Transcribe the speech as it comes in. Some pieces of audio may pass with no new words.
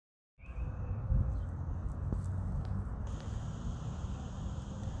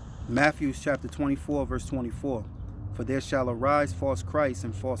Matthew chapter 24, verse 24. For there shall arise false Christs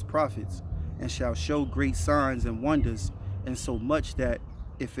and false prophets, and shall show great signs and wonders, insomuch that,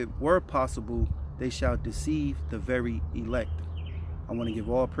 if it were possible, they shall deceive the very elect. I want to give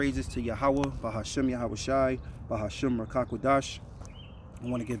all praises to Yahawah, BaHaSham, Yahawashi, BaHaSham, Qadash. I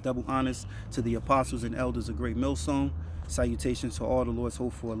want to give double honors to the apostles and elders of GreatMillStone. Salutations to all the Lord's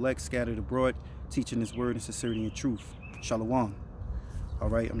hopeful elect scattered abroad, teaching his word in sincerity and truth. Shalom. All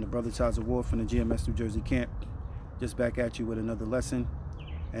right, I'm the brother Rawchaa from the GMS New Jersey camp. Just back at you with another lesson.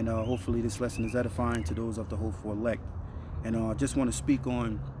 And hopefully this lesson is edifying to those of the hopeful elect. And I just want to speak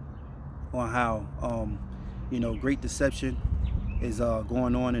on how, great deception is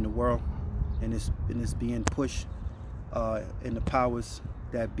going on in the world. And it's being pushed in the powers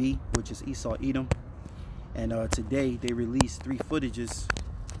that be, which is Esau, Edom. And today they released 3 footages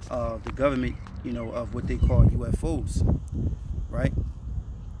of the government, of what they call UFO'S, right?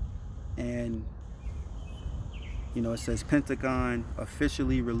 And it says Pentagon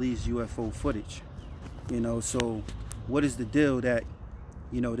officially released UFO footage. So what is the deal that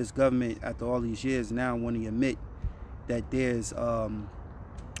this government, after all these years, now want to admit that there's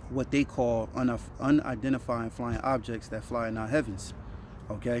what they call unidentified flying objects that fly in our heavens?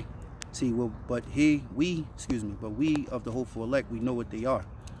 Okay, see, well, but we of the hopeful elect, we know what they are.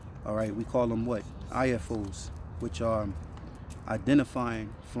 All right, we call them what? IFO'S, which are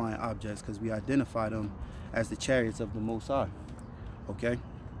identifying flying objects, because we identify them as the chariots of the Most High. Okay,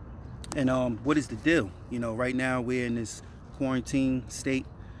 and what is the deal? Right now we're in this quarantine state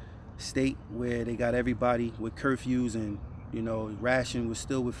where they got everybody with curfews and ration. We're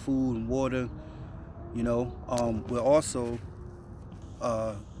still with food and water. We're also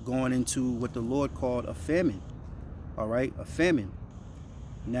going into what the Lord called a famine. All right, a famine.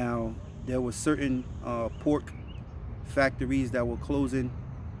 Now there were certain pork factories that were closing,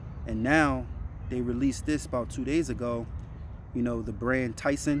 and now they released this about 2 days ago. The brand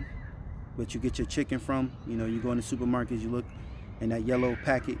Tyson, which you get your chicken from. You go in the supermarkets, you look in that yellow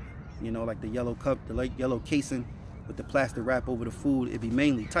packet, like the yellow cup, the light yellow casing with the plastic wrap over the food. It'd be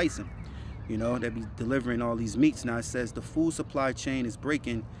mainly Tyson. They be delivering all these meats. Now it says the food supply chain is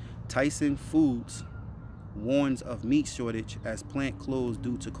breaking. Tyson Foods warns of meat shortage as plant closed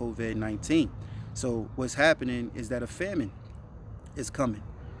due to COVID-19. So what's happening is that a famine is coming.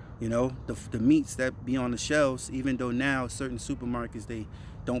 The meats that be on the shelves, even though now certain supermarkets, they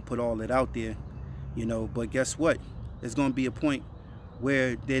don't put all that out there, but guess what? There's going to be a point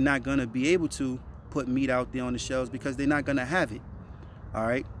where they're not going to be able to put meat out there on the shelves because they're not going to have it. All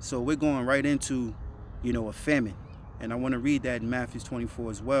right, so we're going right into a famine, and I want to read that in Matthew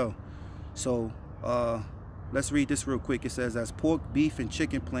 24 as well. So let's read this real quick. It says, as pork, beef, and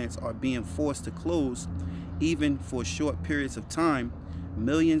chicken plants are being forced to close, even for short periods of time,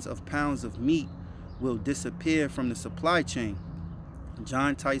 millions of pounds of meat will disappear from the supply chain.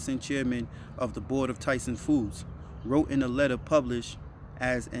 John Tyson, chairman of the board of Tyson Foods, wrote in a letter published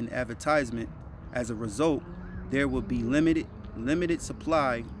as an advertisement, as a result, there will be limited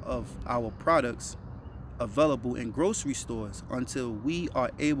supply of our products available in grocery stores until we are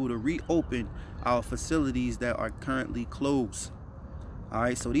able to reopen our facilities that are currently closed. All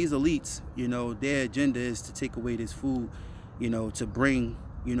right, so these elites, their agenda is to take away this food, to bring,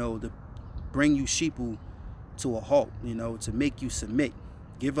 bring you sheeple to a halt, to make you submit,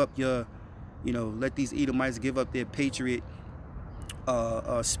 give up your, let these Edomites give up their patriot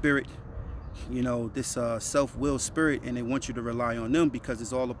spirit, this self-will spirit, and they want you to rely on them because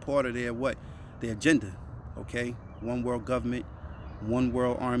it's all a part of their their agenda. Okay, one world government, one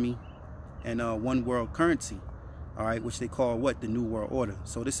world army, and one world currency. All right, which they call the New World Order.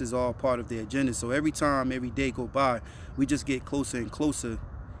 So this is all part of their agenda. So every day go by, we just get closer and closer,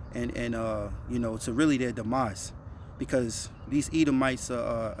 and to really their demise, because these Edomites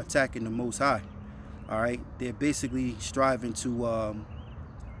are attacking the Most High. All right, they're basically striving to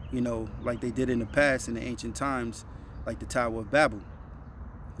like they did in the past, in the ancient times, like the Tower of Babel.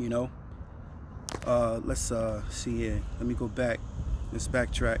 Let's see here. Let me go back. Let's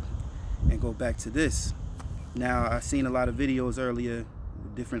backtrack and go back to this. Now, I seen a lot of videos earlier,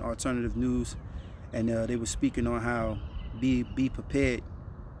 different alternative news, and they were speaking on how be prepared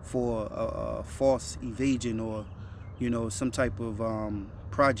for a false evasion, or some type of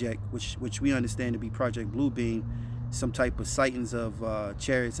project, which we understand to be Project Bluebeam, some type of sightings of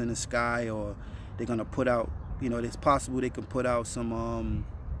chariots in the sky, or they're gonna put out, it's possible they can put out some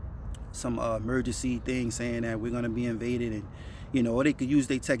emergency thing saying that we're gonna be invaded, and or they could use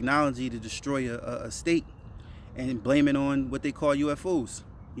their technology to destroy a state and blame it on what they call UFOs.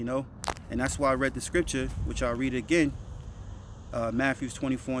 And that's why I read the scripture, which I'll read again. Matthew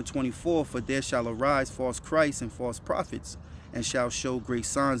 24:24, for there shall arise false Christs and false prophets, and shall show great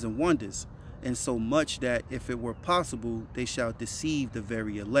signs and wonders, and so much that if it were possible, they shall deceive the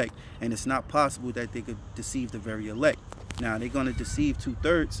very elect. And it's not possible that they could deceive the very elect. Now, they're going to deceive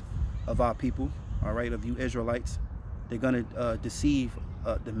 2/3 of our people, all right, of you Israelites. They're going to deceive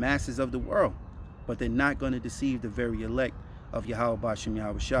the masses of the world, but they're not going to deceive the very elect of Yahawah, BaHaSham,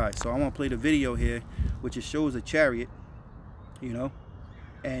 Yahawashi. So I want to play the video here, which it shows a chariot, you know,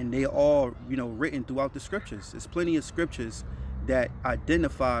 and they all, you know, written throughout the scriptures. There's plenty of scriptures that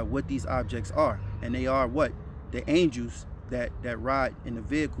identify what these objects are, and they are what? The angels that ride in the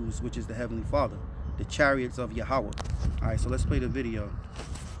vehicles, which is the Heavenly Father, the chariots of Yahawah. All right, so let's play the video.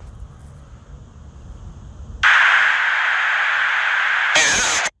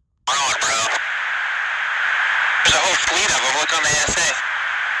 There's a whole fleet of them. Look on the ASA.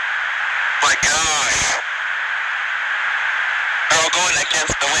 My gosh. They're all going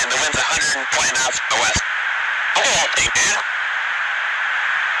against the wind. The wind's 120 knots from the west. Look at that thing, dude.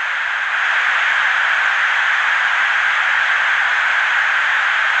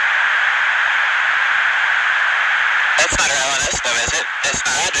 That's not our LNS though, is it? It's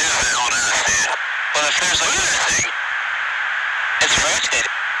not. That is an LNS, dude. Well, if there's another thing, it's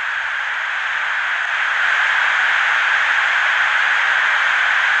rotating.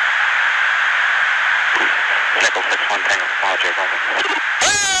 Nickel 6-1 Tango Project, over.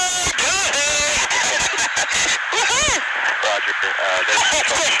 Roger, there's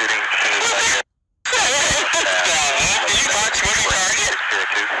troubleshooting as soon as I get. Did you box moving target?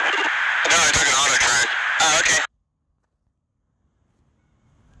 No, I took an auto track. Oh, okay.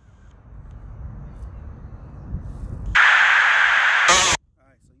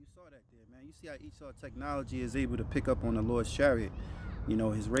 Alright, so you saw that there, man. You see how Esau technology is able to pick up on the Lord's chariot, you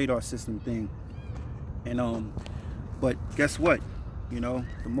know, his radar system thing. And but guess what? You know,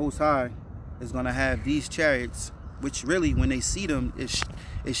 the Most High is gonna have these chariots, which really, when they see them,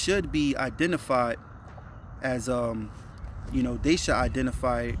 it should be identified as you know, they should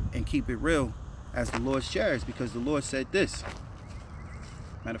identify it and keep it real as the Lord's chariots, because the Lord said this.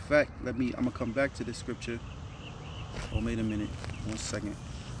 Matter of fact, I'm gonna come back to this scripture. Oh, wait a minute, 1 second.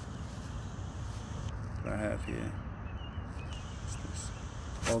 What I have here. What's this?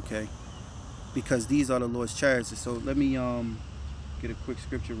 Okay. Because these are the Lord's chariots. So let me get a quick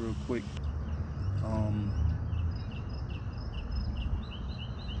scripture real quick.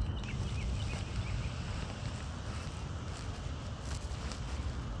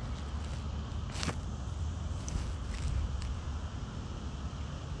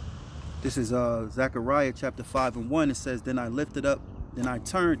 This is Zechariah chapter 5:1. It says, then I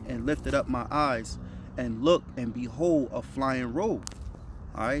turned and lifted up my eyes and looked, and behold, a flying robe.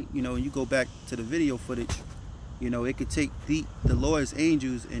 All right, you know, you go back to the video footage, you know, it could take the Lord's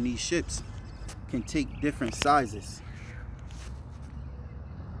angels, and these ships can take different sizes.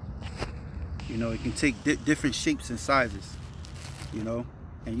 You know, it can take different shapes and sizes, you know,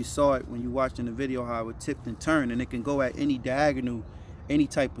 and you saw it when you watched in the video how it tipped and turned, and it can go at any diagonal, any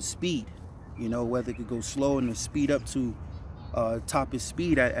type of speed, you know, whether it could go slow and speed up to top its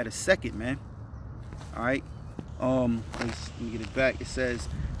speed at a second, man. All right. Let me get it back. It says,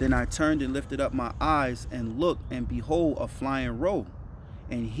 then I turned and lifted up my eyes and looked, and behold, a flying robe.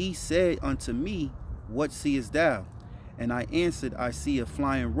 And he said unto me, what seest thou? And I answered, I see a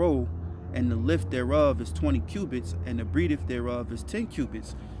flying robe, and the lift thereof is 20 cubits, and the breadth thereof is 10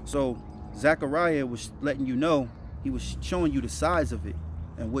 cubits. So Zechariah was letting you know, he was showing you the size of it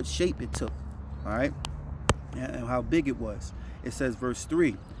and what shape it took, all right, and how big it was. It says, verse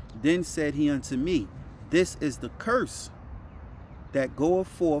 3, then said he unto me, this is the curse that goeth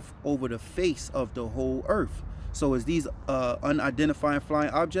forth over the face of the whole earth. So is these unidentified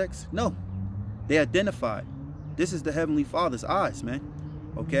flying objects? No, they identified. This is the Heavenly Father's eyes, man.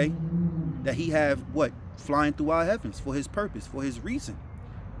 Okay, that he have what? Flying through our heavens for his purpose, for his reason.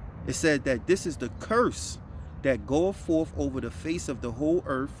 It said that this is the curse that goeth forth over the face of the whole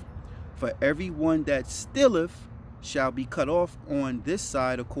earth. For everyone that stealeth shall be cut off on this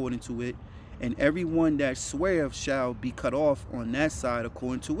side according to it, and everyone that sweareth shall be cut off on that side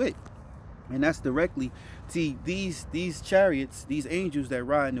according to it. And that's directly, see, these chariots, these angels that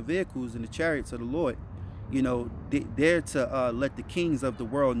ride in the vehicles and the chariots of the Lord, you know, they're to let the kings of the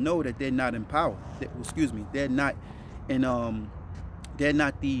world know that they're not in power. They're not in they're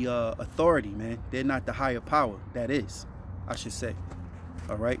not the authority, man. They're not the higher power. That is, I should say.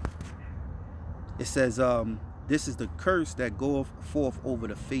 All right. It says this is the curse that goeth forth over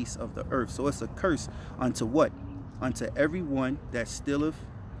the face of the earth. So it's a curse unto what? Unto everyone that stealeth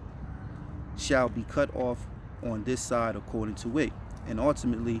shall be cut off on this side according to it. And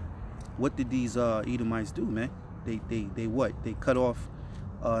ultimately, what did these Edomites do, man? They what? They cut off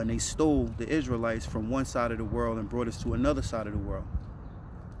and they stole the Israelites from one side of the world and brought us to another side of the world.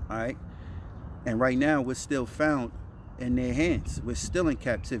 All right. And right now we're still found in their hands. We're still in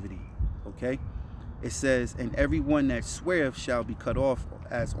captivity. Okay. It says, and everyone that sweareth shall be cut off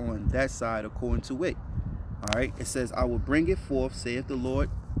as on that side according to it. All right. It says, I will bring it forth, saith the Lord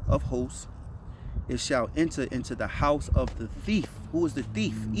of hosts. It shall enter into the house of the thief. Who is the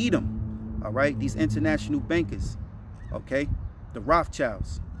thief? Edom. All right. These international bankers. Okay. The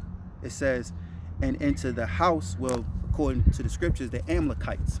Rawchaas. It says, and into the house, well, according to the scriptures, the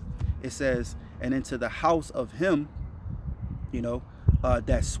Amalekites. It says, and into the house of him, you know,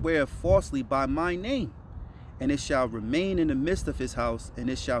 that swear falsely by my name. And it shall remain in the midst of his house, and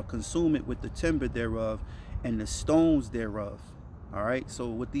it shall consume it with the timber thereof and the stones thereof. All right. So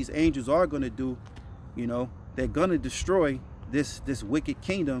what these angels are going to do, you know, they're going to destroy this wicked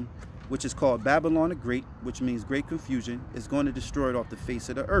kingdom, which is called Babylon the Great, which means great confusion. Is going to destroy it off the face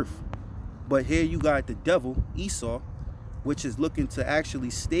of the earth. But here you got the devil, Esau, which is looking to actually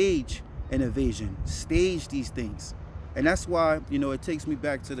stage an invasion, stage these things. And that's why, you know, it takes me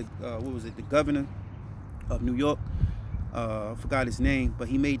back to the, what was it, the governor of New York. I forgot his name, but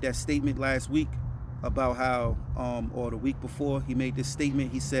he made that statement last week about how, or the week before, he made this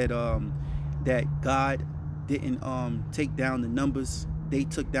statement. He said that God didn't take down the numbers. They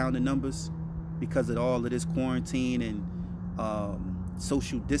took down the numbers because of all of this quarantine and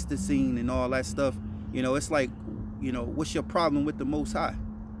social distancing and all that stuff. You know, it's like, you know, what's your problem with the Most High?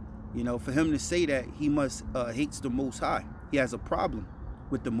 You know, for him to say that, he must hates the Most High. He has a problem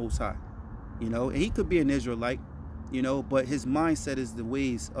with the Most High. You know, and he could be an Israelite, you know, but his mindset is the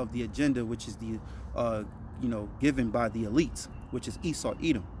ways of the agenda, which is the, you know, given by the elites, which is Esau,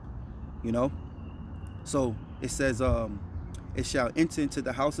 Edom, you know. So it says, it shall enter into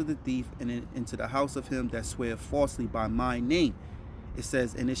the house of the thief and into the house of him that swear falsely by my name. It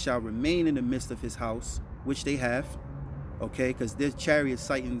says, and it shall remain in the midst of his house, which they have. Okay, because there's chariot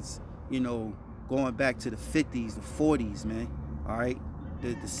sightings, you know, going back to the 50s, the 40s, man. All right,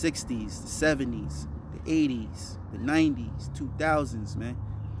 the 60s, the 70s, the 80s, the 90s, 2000s, man.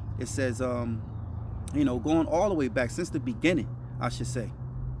 It says, you know, going all the way back since the beginning, I should say.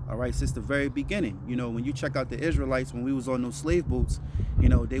 All right, since the very beginning. You know, when you check out the Israelites, when we was on those slave boats, you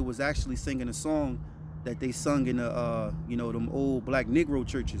know, they was actually singing a song that they sung in the, you know, them old black Negro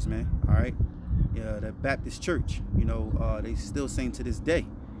churches, man. All right. Yeah, the Baptist church, you know, they still sing to this day,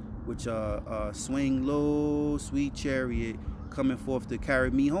 which swing low, sweet chariot, coming forth to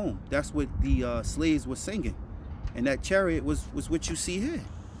carry me home. That's what the slaves were singing. And that chariot was what you see here,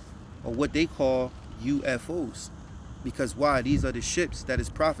 or what they call UFO'S. Because why? These are the ships that is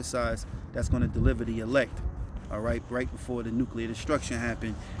prophesied that's going to deliver the elect, all right, right before the nuclear destruction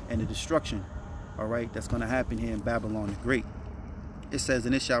happened, and the destruction, all right, that's going to happen here in Babylon the Great. It says,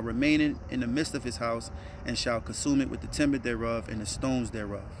 and it shall remain in the midst of his house, and shall consume it with the timber thereof and the stones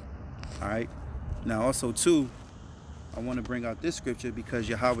thereof. All right. Now also too, I want to bring out this scripture because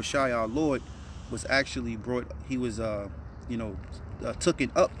Yahawashi, our Lord, was actually brought. He was, you know, taken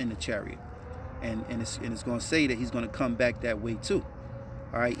up in the chariot, and it's going to say that he's going to come back that way too.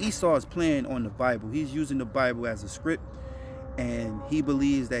 All right. Esau is playing on the Bible. He's using the Bible as a script, and he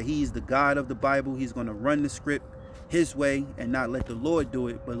believes that he's the God of the Bible. He's going to run the script his way and not let the Lord do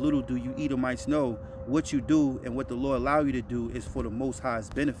it. But little do you Edomites know, what you do and what the Lord allow you to do is for the Most High's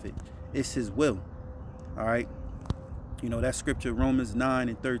benefit. It's his will. All right. You know, that scripture, Romans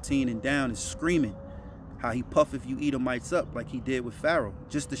 9:13 and down, is screaming how he puffeth you Edomites up like he did with Pharaoh,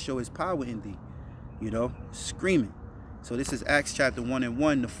 just to show his power in thee. You know, screaming. So this is Acts chapter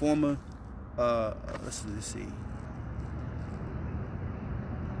 1:1. The former, let's see.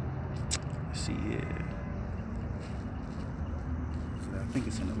 Let's see here. I think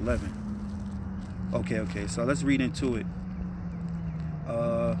it's in 11. Okay, so let's read into it.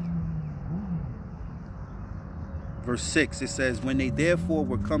 Verse 6, it says, when they therefore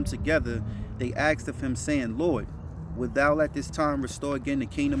were come together, they asked of him, saying, Lord, wilt thou at this time restore again the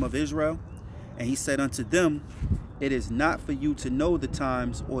kingdom of Israel? And he said unto them, it is not for you to know the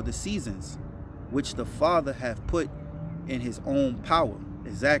times or the seasons, which the Father hath put in his own power.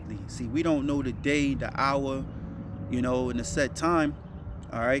 Exactly. See, we don't know the day, the hour, you know, in the set time.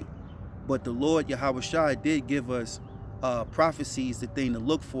 All right. But the Lord Yahawashi did give us prophecies, the thing to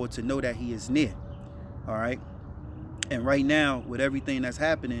look for, to know that he is near. All right. And right now, with everything that's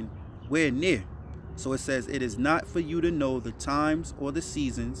happening, we're near. So it says, it is not for you to know the times or the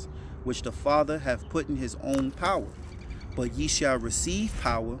seasons which the Father hath put in his own power, but ye shall receive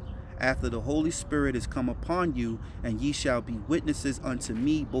power after the Holy Spirit is come upon you, and ye shall be witnesses unto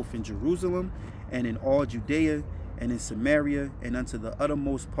me both in Jerusalem and in all Judea and in Samaria and unto the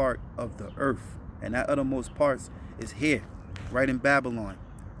uttermost part of the earth. And that uttermost parts is here, right in Babylon.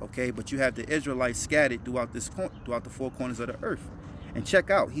 Okay, but you have the Israelites scattered throughout the four corners of the earth. And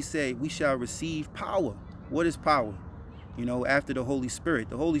check out, he said, we shall receive power. What is power? You know, after the Holy Spirit.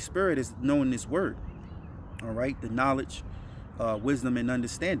 The Holy Spirit is knowing this word. All right, the knowledge, wisdom, and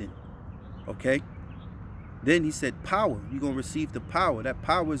understanding. Okay. Then he said power. You're going to receive the power. That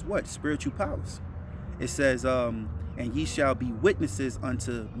power is what? Spiritual powers. It says, and ye shall be witnesses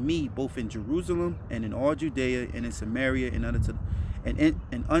unto me both in Jerusalem and in all Judea and in Samaria and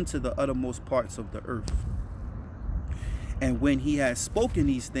unto the uttermost parts of the earth. And when he had spoken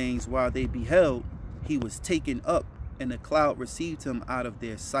these things while they beheld, he was taken up, and the cloud received him out of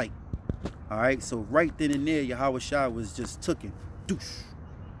their sight. All right, so right then and there, Yahawashi was just taken, douche,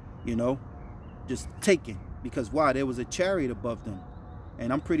 you know, just taken. Because why? There was a chariot above them.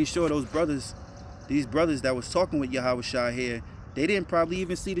 And I'm pretty sure those brothers, these brothers that was talking with Yahawashi here, they didn't probably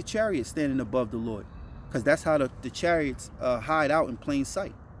even see the chariot standing above the Lord. Because that's how the chariots hide out in plain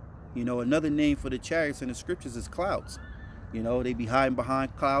sight. You know, another name for the chariots in the scriptures is clouds. You know, they be hiding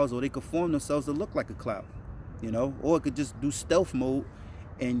behind clouds, or they could form themselves to look like a cloud. You know, or it could just do stealth mode,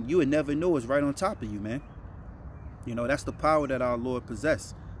 and you would never know it's right on top of you, man. You know, that's the power that our Lord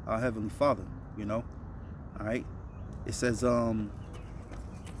possess, our Heavenly Father, you know. All right. It says,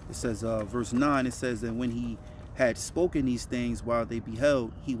 verse 9, it says, and when he had spoken these things while they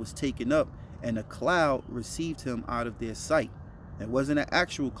beheld, he was taken up, and a cloud received him out of their sight. It wasn't an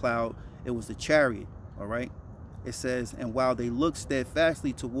actual cloud, it was the chariot, all right. It says, and while they looked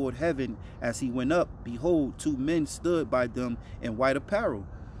steadfastly toward heaven as he went up, behold, two men stood by them in white apparel.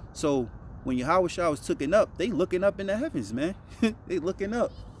 So when Yahawashi was taken up, they looking up in the heavens, man. They looking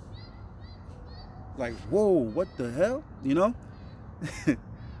up. Like, whoa, what the hell? You know?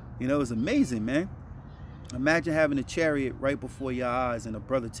 You know, it's amazing, man. Imagine having a chariot right before your eyes and a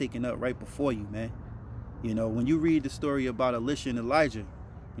brother taken up right before you, man. You know, when you read the story about Elisha and Elijah,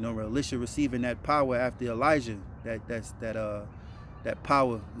 you know, Elisha receiving that power after Elijah, that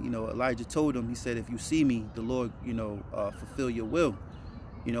power, you know, Elijah told him, he said, if you see me, the Lord, you know, fulfill your will,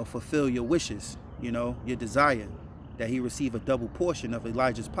 you know, fulfill your wishes, you know, your desire, that he receive a double portion of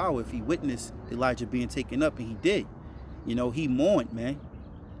Elijah's power if he witnessed Elijah being taken up, and he did. You know, he mourned, man.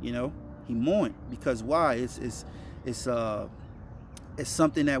 You know, he mourned because why? It's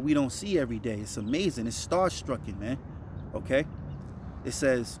something that we don't see every day. It's amazing. It's star-striking, man. Okay. It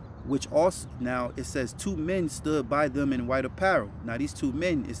says, which also, now it says two men stood by them in white apparel. Now these two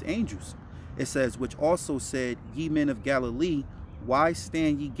men is angels. It says, which also said, ye men of Galilee, why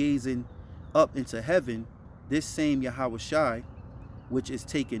stand ye gazing up into heaven? This same Yahawashi, which is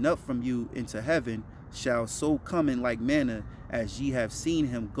taken up from you into heaven, shall so come in like manner as ye have seen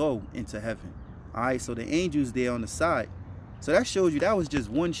him go into heaven. All right, so the angels there on the side. So that shows you that was just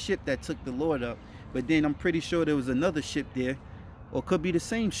one ship that took the Lord up. But then I'm pretty sure there was another ship there, or could be the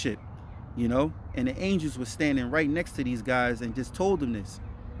same ship, you know, and the angels were standing right next to these guys and just told them this,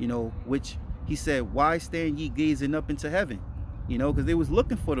 you know, which he said, why stand ye gazing up into heaven? You know, because they was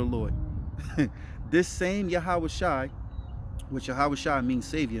looking for the Lord. This same Yahawashi, which Yahawashi means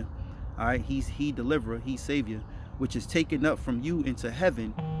savior, all right, he deliverer, he's savior, which is taken up from you into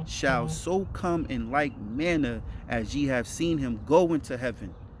heaven, shall so come in like manner as ye have seen him go into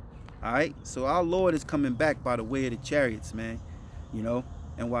heaven. All right, so our Lord is coming back by the way of the chariots, man. You know,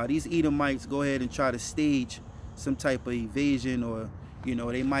 and while these Edomites go ahead and try to stage some type of evasion, or, you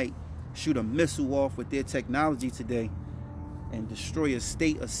know, they might shoot a missile off with their technology today and destroy a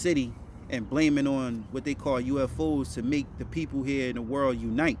state, a city, and blame it on what they call UFO'S to make the people here in the world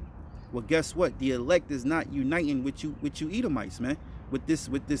unite. Well, guess what? The elect is not uniting with you Edomites, man. With this,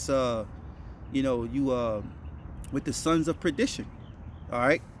 you know, with the sons of perdition. All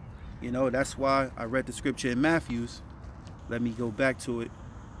right. You know, that's why I read the scripture in Matthew's. Let me go back to it.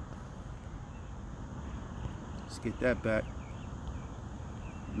 Let's get that back.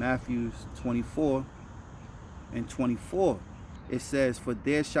 Matthew's 24 and 24. It says, for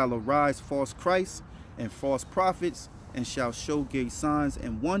there shall arise false Christs and false prophets, and shall show great signs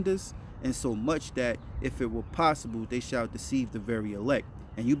and wonders, and so much that if it were possible, they shall deceive the very elect.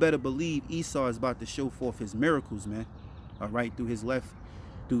 And you better believe Esau is about to show forth his miracles, man. All right, through his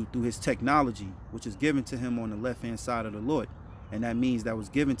through his technology, which is given to him on the left-hand side of the Lord. And that means that was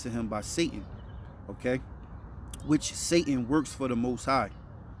given to him by Satan, okay? Which Satan works for the Most High,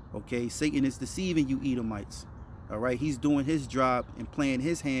 okay? Satan is deceiving you Edomites, all right? He's doing his job and playing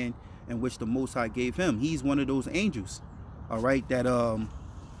his hand in which the Most High gave him. He's one of those angels, all right, that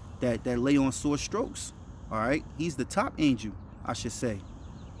that lay on sore strokes. All right, he's the top angel, I should say.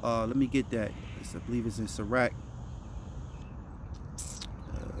 Let me get that. I believe it's in Sirach,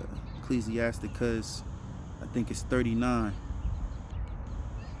 Ecclesiasticus. I think it's 39,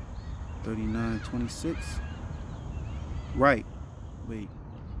 26. Right. Wait.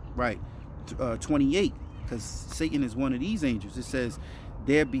 Right. 28. Because Satan is one of these angels. It says,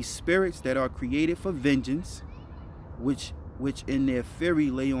 there be spirits that are created for vengeance, which in their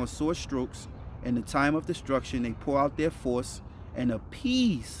fury lay on sore strokes. In the time of destruction, they pour out their force and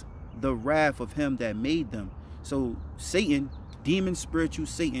appease the wrath of him that made them. So Satan, demon spiritual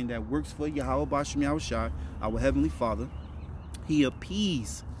Satan that works for Yahawah, BaHaSham, Yahawashi, our Heavenly Father, he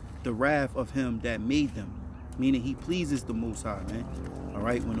appease the wrath of him that made them. Meaning he pleases the Most High, man. All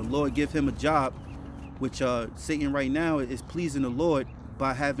right, when the Lord give him a job, which Satan right now is pleasing the Lord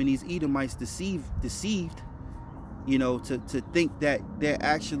by having these Edomites deceived, you know, to think that they're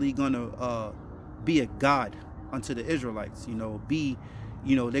actually gonna be a god unto the Israelites, you know,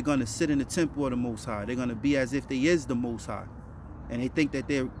 they're gonna sit in the temple of the Most High. They're gonna be as if they is the Most High, and they think that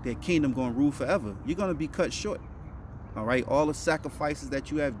their kingdom gonna rule forever. You're gonna be cut short. All right, all the sacrifices that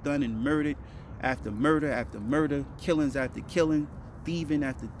you have done and murdered after murder after murder, killings after killing, thieving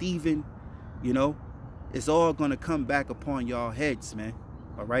after thieving, you know, it's all gonna come back upon y'all heads, man.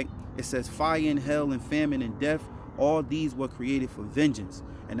 All right, it says fire and hell and famine and death, all these were created for vengeance.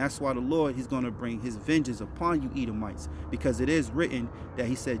 And that's why the Lord, he's going to bring his vengeance upon you Edomites, because it is written that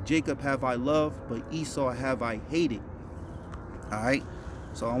he said, Jacob have I loved, but Esau have I hated. All right,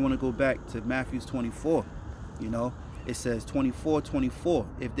 so I want to go back to Matthew 24. You know, it says 24:24,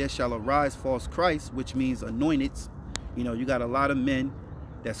 if there shall arise false Christ, which means anointed. You know, you got a lot of men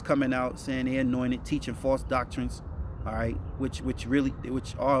that's coming out saying they're anointed, teaching false doctrines. All right, which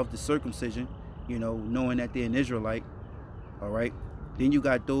are of the circumcision, you know, knowing that they're an Israelite. All right, then you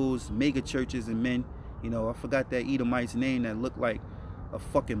got those mega churches and men, you know, I forgot that Edomite's name that looked like a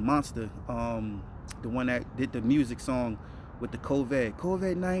fucking monster. The one that did the music song with the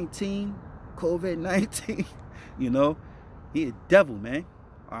COVID-19, you know, he a devil, man.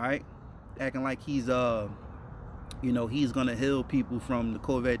 All right, acting like he's you know, he's gonna heal people from the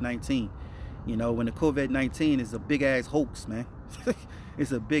COVID-19. You know, when the COVID-19 is a big ass hoax, man.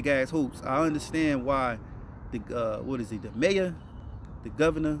 It's a big ass hoax. I understand why the what is he, the mayor, the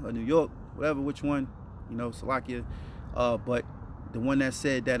governor of New York, whatever, which one, you know, Salakia, but the one that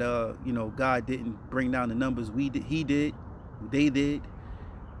said that you know, God didn't bring down the numbers, he did, they did,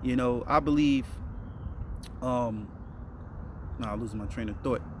 you know. I believe I'm losing my train of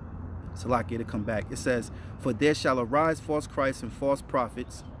thought. Salakia, to come back. It says, for there shall arise false Christs and false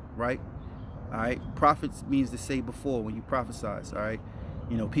prophets, right? All right, prophets means to say before, when you prophesize. All right,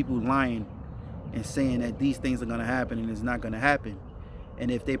 you know, people lying and saying that these things are going to happen and it's not going to happen. And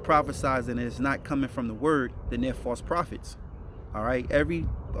if they prophesize and it's not coming from the word, then they're false prophets. All right, every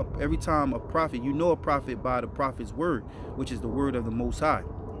time a prophet, you know a prophet by the prophet's word, which is the word of the Most High.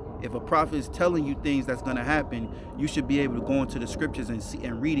 If a prophet is telling you things that's going to happen, you should be able to go into the scriptures and see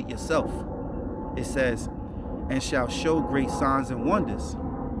and read it yourself. It says, and shall show great signs and wonders.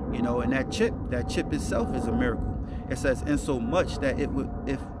 You know, and that chip itself is a miracle. It says, in so much that if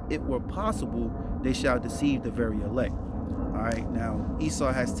it were possible, they shall deceive the very elect. All right, now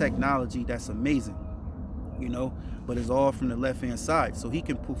Esau has technology that's amazing, you know, but it's all from the left-hand side. So he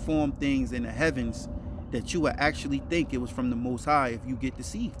can perform things in the heavens that you would actually think it was from the Most High if you get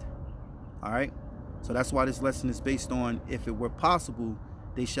deceived. All right, so that's why this lesson is based on, if it were possible,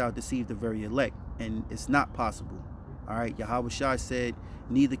 they shall deceive the very elect, and it's not possible. All right, Yahawashi said,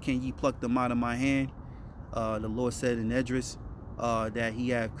 neither can ye pluck them out of my hand. The Lord said in Esdras that he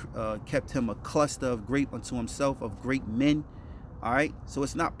had kept him a cluster of grape unto himself, of great men. All right, so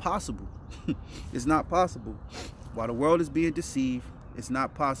it's not possible. It's not possible. While the world is being deceived, it's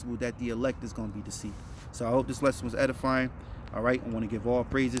not possible that the elect is going to be deceived. So I hope this lesson was edifying. All right, I want to give all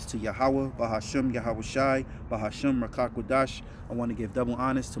praises to Yahawah, BaHaSham, Yahawashi, BaHaSham, Rawchaa, Qadash. I want to give double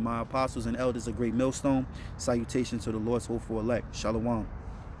honors to my apostles and elders of GreatMillStone. Salutations to the Lord's hopeful elect. Shalom.